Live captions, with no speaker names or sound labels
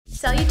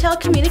Cellutel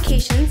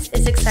Communications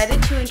is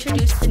excited to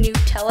introduce the new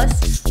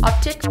TELUS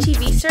Optic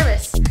TV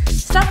service.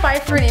 Stop by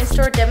for an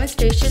in-store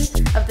demonstration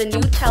of the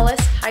new TELUS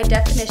High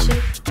Definition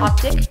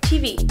Optic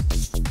TV.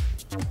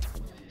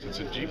 It's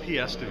a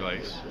GPS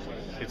device.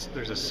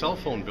 There's a cell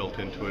phone built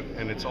into it,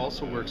 and it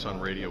also works on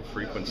radio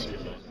frequency.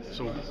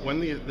 So when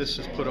this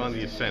is put on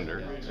the offender,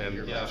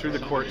 and through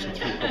the courts and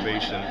through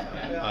probation,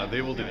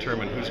 they will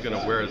determine who's going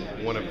to wear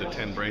one of the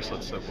 10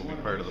 bracelets that will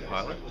be part of the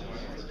pilot.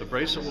 The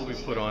bracelet will be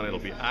put on, it'll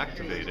be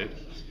activated,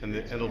 and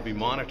it'll be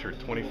monitored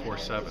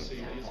 24/7.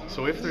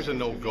 So if there's a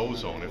no-go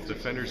zone, if the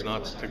offender's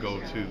not to go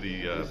to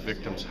the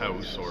victim's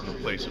house or her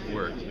place of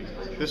work,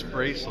 this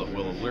bracelet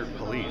will alert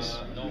police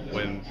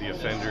when the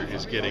offender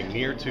is getting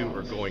near to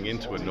or going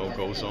into a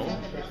no-go zone.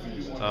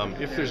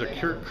 If there's a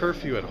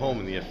curfew at home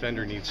and the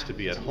offender needs to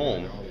be at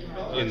home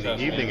in the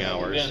evening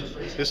hours,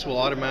 this will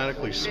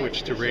automatically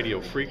switch to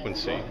radio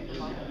frequency,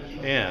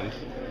 and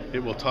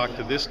it will talk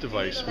to this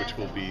device, which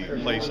will be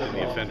placed in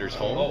the offender's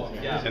home,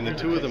 and the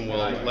two of them will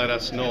let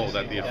us know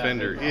that the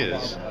offender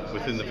is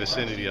within the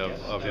vicinity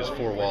of his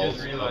four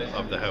walls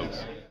of the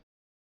house.